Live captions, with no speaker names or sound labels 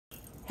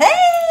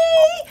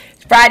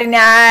Friday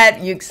night.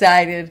 You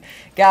excited?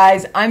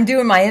 Guys, I'm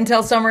doing my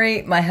Intel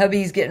summary. My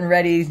hubby's getting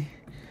ready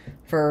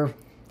for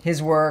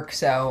his work,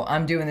 so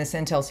I'm doing this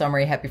Intel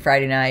summary. Happy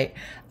Friday night.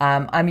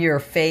 I'm your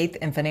faith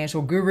and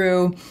financial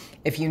guru.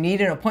 If you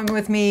need an appointment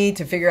with me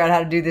to figure out how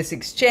to do this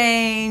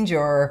exchange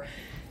or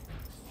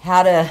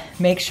how to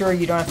make sure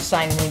you don't have to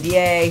sign an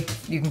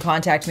NDA, you can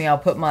contact me. I'll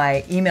put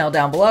my email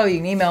down below. You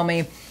can email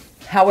me.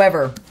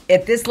 However,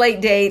 at this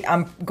late date,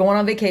 I'm going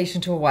on vacation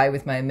to Hawaii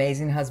with my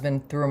amazing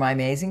husband through my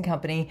amazing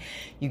company.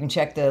 You can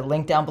check the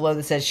link down below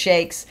that says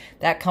Shakes.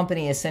 That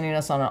company is sending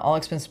us on an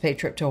all-expense-paid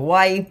trip to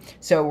Hawaii.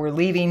 So we're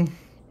leaving,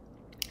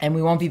 and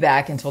we won't be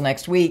back until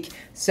next week.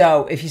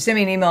 So if you send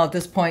me an email at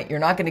this point, you're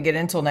not going to get it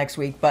until next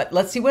week. But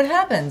let's see what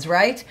happens,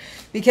 right?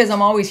 Because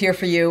I'm always here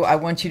for you. I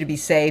want you to be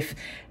safe.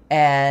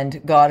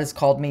 And God has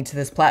called me to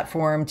this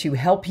platform to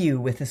help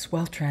you with this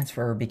wealth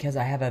transfer because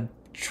I have a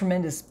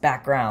tremendous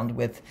background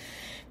with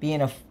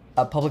being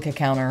a public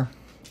accountant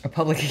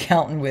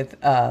with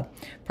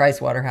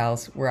Price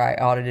Waterhouse, where I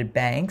audited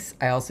banks.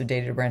 I also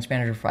dated a branch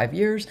manager for 5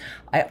 years.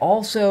 I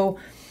also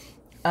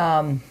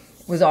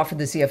was offered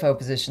the CFO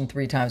position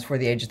 3 times before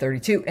the age of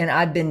 32. And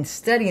I've been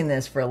studying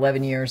this for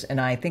 11 years, and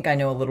I think I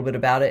know a little bit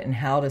about it and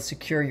how to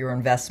secure your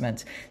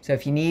investment. So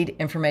if you need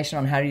information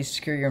on how to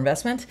secure your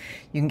investment,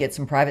 you can get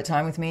some private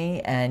time with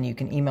me, and you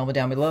can email me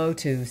down below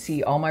to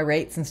see all my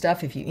rates and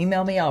stuff. If you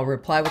email me, I'll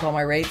reply with all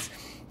my rates,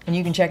 and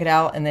you can check it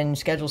out and then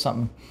schedule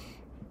something.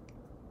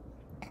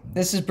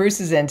 This is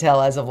Bruce's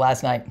intel as of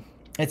last night.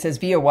 It says,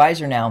 via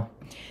Wiser now.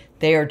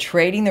 They are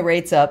trading the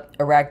rates up.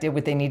 Iraq did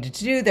what they needed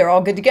to do. They're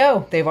all good to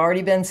go. They've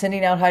already been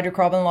sending out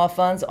hydrocarbon law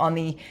funds on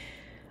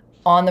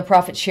the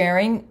profit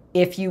sharing,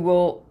 if you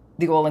will,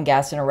 the oil and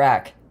gas in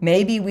Iraq.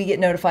 Maybe we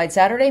get notified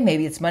Saturday.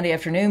 Maybe it's Monday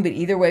afternoon. But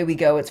either way we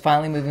go, it's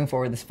finally moving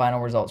forward. This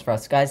final results for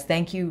us. Guys,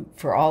 thank you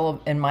for all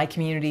of in my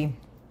community.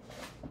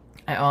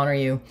 I honor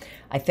you.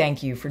 I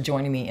thank you for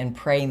joining me in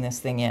praying this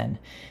thing in,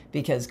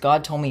 because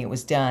God told me it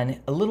was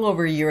done a little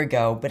over a year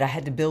ago, but I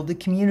had to build the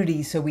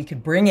community so we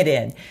could bring it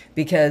in,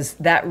 because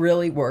that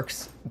really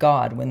works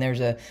God when there's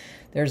a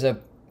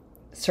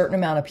certain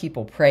amount of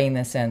people praying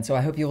this in. So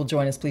I hope you will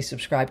join us. Please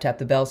subscribe, tap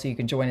the bell so you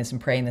can join us in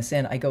praying this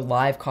in. I go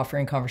live coffee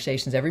and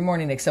conversations every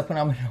morning, except when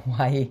I'm in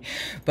Hawaii,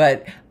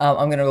 but I'm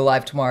going to go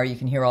live tomorrow. You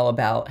can hear all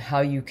about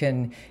how you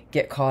can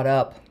get caught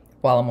up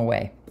while I'm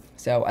away.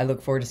 So I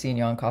look forward to seeing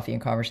you on Coffee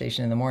and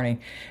Conversation in the morning.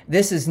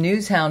 This is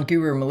Newshound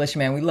Guru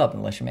Militiaman. We love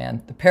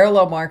Militiaman. The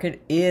parallel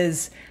market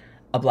is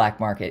a black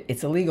market.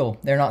 It's illegal.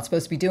 They're not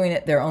supposed to be doing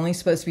it. They're only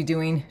supposed to be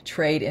doing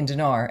trade in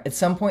dinar. At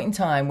some point in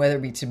time, whether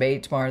it be today,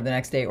 tomorrow, the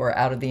next day, or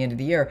out of the end of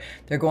the year,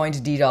 they're going to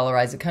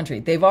de-dollarize the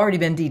country. They've already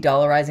been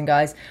de-dollarizing,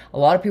 guys. A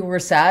lot of people were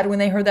sad when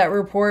they heard that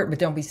report, but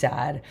don't be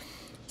sad.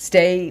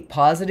 Stay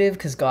positive,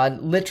 because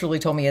God literally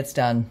told me it's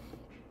done.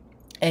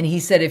 And he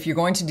said, if you're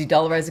going to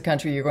de-dollarize the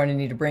country, you're going to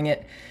need to bring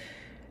it.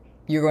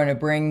 You're going to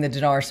bring the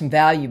dinar some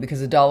value,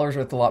 because the dollar is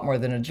worth a lot more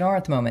than a dinar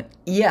at the moment.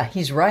 Yeah,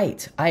 he's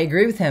right. I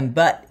agree with him,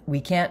 but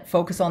we can't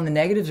focus on the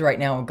negatives right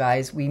now,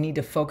 guys. We need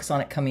to focus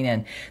on it coming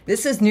in.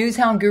 This is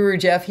Newshound Guru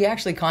Jeff. He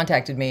actually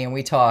contacted me and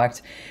we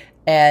talked.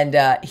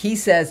 And he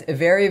says a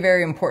very,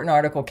 very important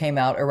article came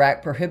out.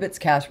 Iraq prohibits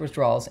cash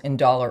withdrawals in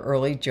dollar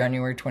early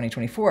January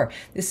 2024.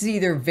 This is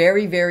either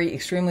very, very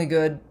extremely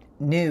good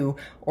new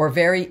or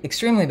very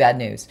extremely bad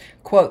news.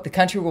 Quote, the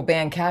country will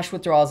ban cash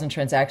withdrawals and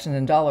transactions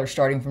in dollars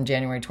starting from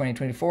January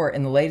 2024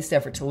 in the latest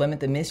effort to limit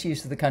the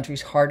misuse of the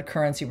country's hard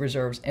currency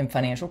reserves and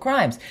financial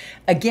crimes.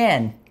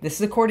 Again, this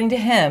is according to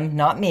him,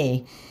 not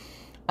me.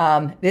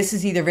 This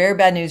is either very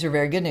bad news or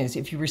very good news.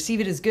 If you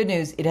receive it as good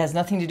news, it has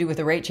nothing to do with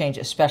the rate change,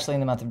 especially in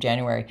the month of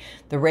January.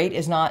 The rate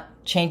is not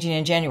changing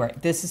in January.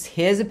 This is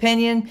his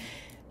opinion.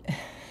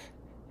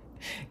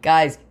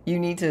 Guys, you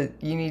need to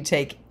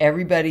take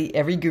every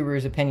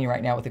guru's opinion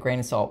right now with a grain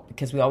of salt,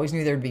 because we always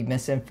knew there would be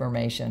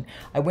misinformation.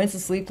 I went to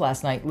sleep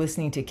last night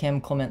listening to Kim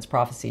Clement's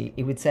prophecy.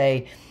 It would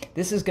say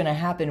this is going to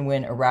happen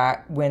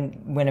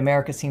when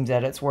America seems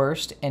at its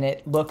worst and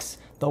it looks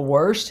the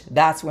worst.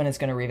 That's when it's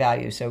going to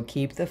revalue. So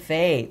keep the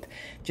faith.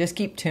 Just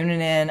keep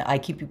tuning in. I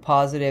keep you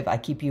positive.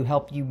 I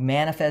help you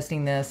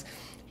manifesting this.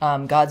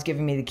 God's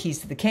giving me the keys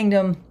to the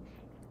kingdom.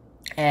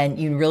 And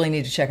you really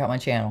need to check out my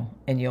channel,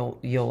 and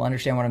you'll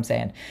understand what I'm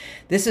saying.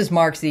 This is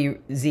Mark Z.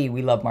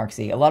 We love Mark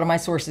Z. A lot of my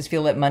sources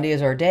feel that Monday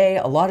is our day.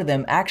 A lot of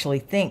them actually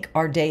think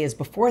our day is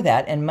before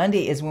that, and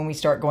Monday is when we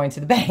start going to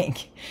the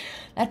bank.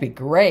 That'd be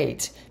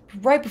great.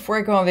 Right before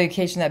I go on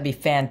vacation, that'd be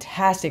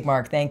fantastic,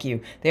 Mark. Thank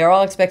you. They are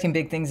all expecting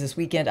big things this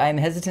weekend. I am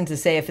hesitant to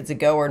say if it's a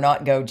go or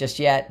not go just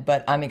yet,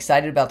 but I'm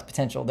excited about the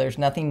potential. There's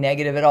nothing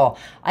negative at all.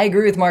 I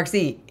agree with Mark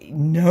Z.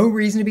 No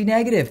reason to be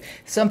negative.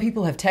 Some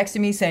people have texted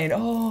me saying,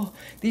 oh,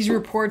 these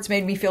reports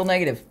made me feel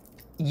negative.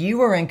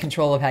 You are in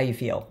control of how you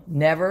feel.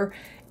 Never,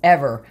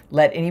 ever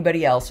let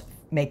anybody else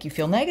make you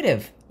feel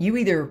negative. You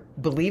either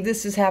believe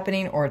this is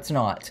happening or it's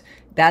not.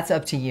 That's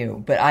up to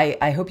you. But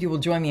I hope you will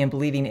join me in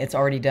believing it's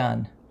already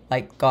done,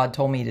 like God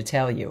told me to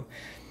tell you.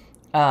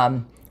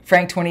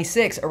 Frank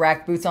 26,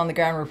 Iraq boots on the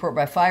ground report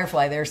by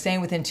Firefly. They're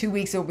saying within 2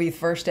 weeks it will be the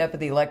first step of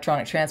the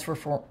electronic transfer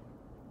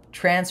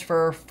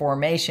transfer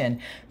formation.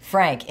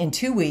 Frank, in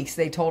 2 weeks,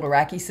 they told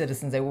Iraqi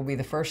citizens they will be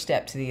the first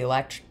step to the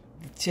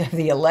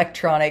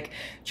electronic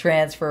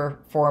transfer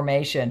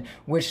formation,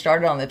 which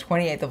started on the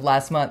 28th of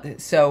last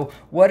month. So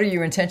what are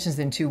your intentions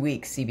in 2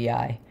 weeks,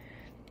 CBI?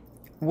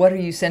 What are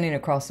you sending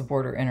across the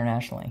border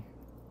internationally?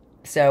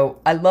 So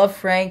I love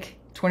Frank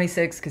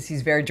 26 because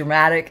he's very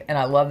dramatic, and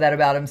I love that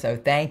about him. So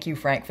thank you,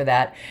 Frank, for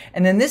that.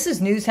 And then this is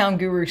Newshound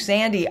Guru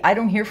Sandy. I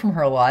don't hear from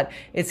her a lot.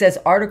 It says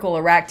article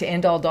Iraq to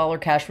end all dollar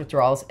cash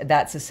withdrawals.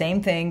 That's the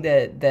same thing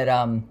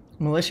that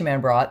Militiaman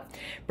brought.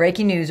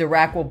 Breaking news: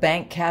 Iraq will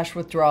bank cash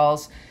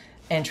withdrawals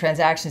and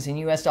transactions in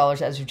U.S.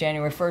 dollars as of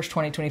January 1st,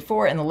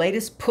 2024, and the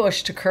latest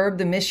push to curb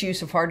the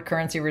misuse of hard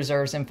currency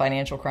reserves and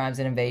financial crimes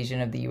and invasion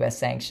of the U.S.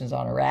 sanctions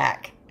on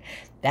Iraq.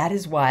 That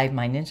is why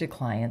my ninja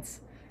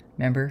clients,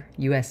 remember,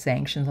 U.S.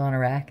 sanctions on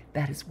Iraq?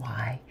 That is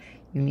why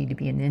you need to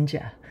be a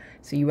ninja,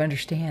 so you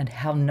understand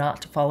how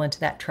not to fall into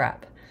that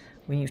trap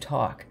when you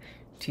talk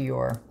to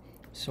your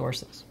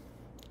sources.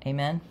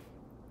 Amen?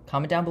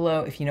 Comment down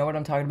below if you know what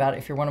I'm talking about.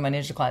 If you're one of my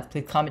ninja clients,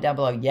 please comment down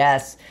below.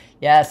 Yes,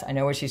 yes, I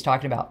know what she's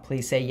talking about.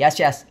 Please say, yes,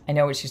 yes, I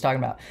know what she's talking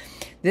about.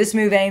 This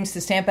move aims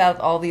to stamp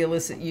out all the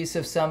illicit use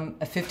of some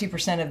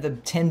 50% of the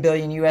 $10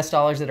 billion US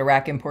dollars that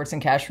Iraq imports in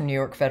cash from New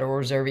York Federal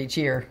Reserve each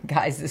year.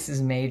 Guys, this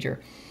is major.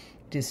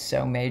 It is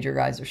so major,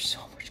 guys. There's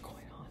so much going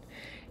on.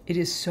 It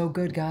is so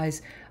good,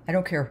 guys. I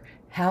don't care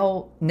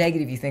how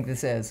negative you think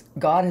this is.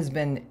 God has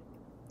been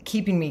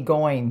keeping me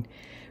going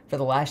for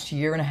the last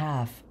year and a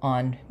half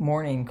on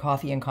morning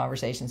coffee and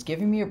conversations,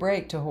 giving me a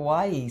break to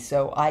Hawaii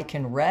so I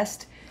can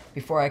rest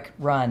before I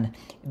run.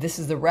 This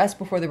is the rest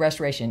before the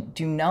restoration.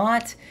 Do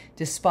not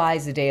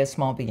despise the day of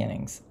small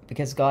beginnings,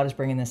 because God is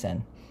bringing this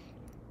in.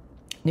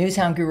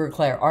 Newshound Guru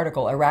Claire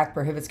article, Iraq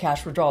prohibits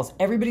cash withdrawals.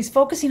 Everybody's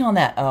focusing on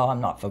that. Oh,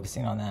 I'm not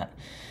focusing on that.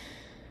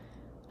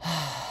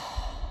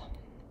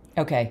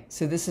 Okay,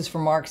 so this is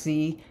from Mark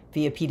Z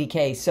via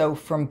PDK. So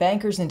from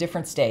bankers in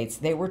different states,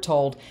 they were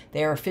told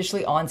they are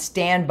officially on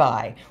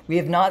standby. We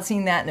have not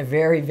seen that in a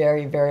very,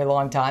 very, very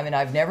long time, and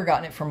I've never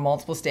gotten it from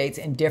multiple states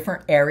in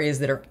different areas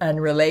that are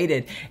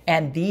unrelated.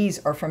 And these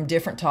are from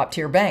different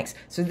top-tier banks.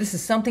 So this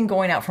is something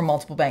going out from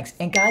multiple banks.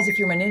 And guys, if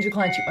you're my ninja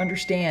clients, you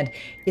understand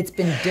it's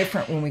been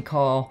different when we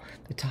call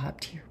the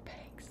top-tier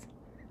banks.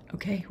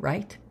 Okay,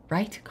 right?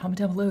 Right? Comment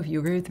down below if you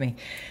agree with me.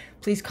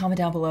 Please comment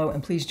down below,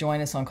 and please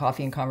join us on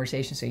Coffee and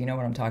Conversation so you know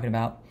what I'm talking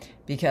about.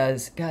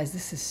 Because, guys,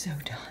 this is so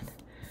done.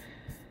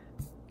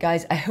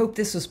 Guys, I hope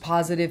this was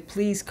positive.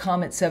 Please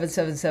comment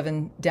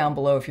 777 down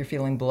below if you're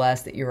feeling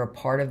blessed that you're a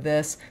part of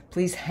this.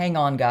 Please hang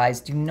on, guys.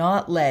 Do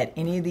not let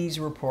any of these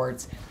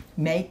reports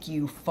make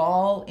you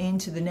fall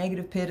into the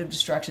negative pit of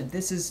destruction.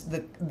 This is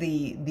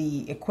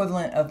the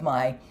equivalent of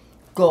my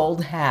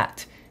gold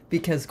hat,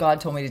 because God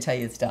told me to tell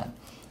you it's done.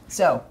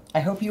 So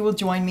I hope you will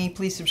join me.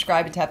 Please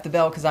subscribe and tap the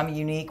bell, because I'm a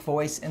unique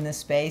voice in this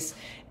space.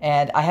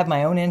 And I have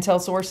my own intel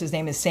source. His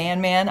name is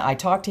Sandman. I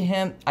talked to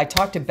him. I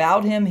talked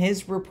about him.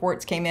 His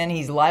reports came in.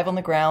 He's live on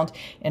the ground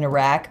in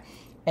Iraq.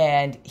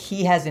 And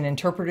he has an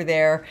interpreter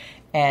there.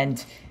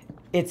 And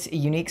it's a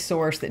unique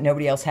source that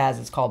nobody else has.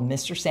 It's called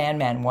Mr.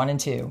 Sandman 1 and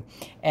 2.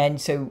 And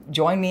so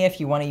join me if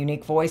you want a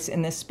unique voice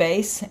in this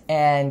space.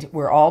 And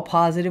we're all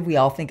positive. We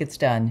all think it's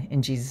done.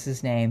 In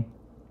Jesus' name.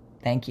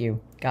 Thank you.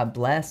 God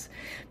bless.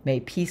 May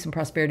peace and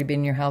prosperity be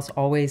in your house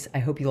always. I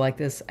hope you like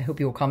this. I hope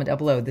you will comment down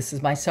below. This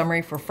is my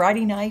summary for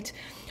Friday night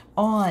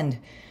on,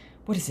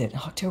 what is it,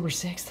 October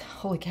 6th?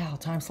 Holy cow,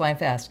 time's flying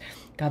fast.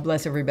 God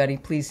bless everybody.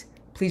 Please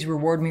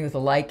reward me with a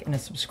like and a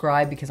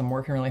subscribe, because I'm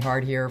working really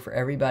hard here for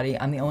everybody.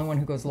 I'm the only one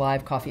who goes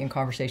live, Coffee and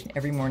Conversation,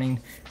 every morning,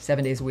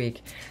 7 days a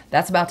week.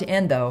 That's about to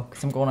end, though,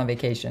 because I'm going on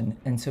vacation.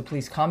 And so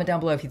please comment down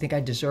below if you think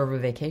I deserve a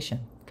vacation,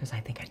 because I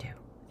think I do.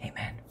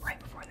 Amen. Right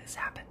before this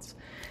happens.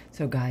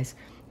 So, guys,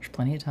 there's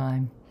plenty of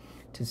time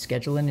to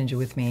schedule a ninja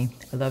with me.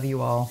 I love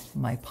you all.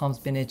 My palm's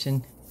been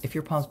itching. If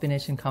your palm's been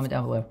itching, comment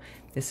down below.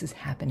 This is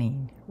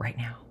happening right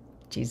now.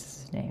 In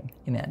Jesus' name.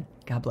 Amen.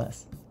 God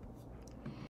bless.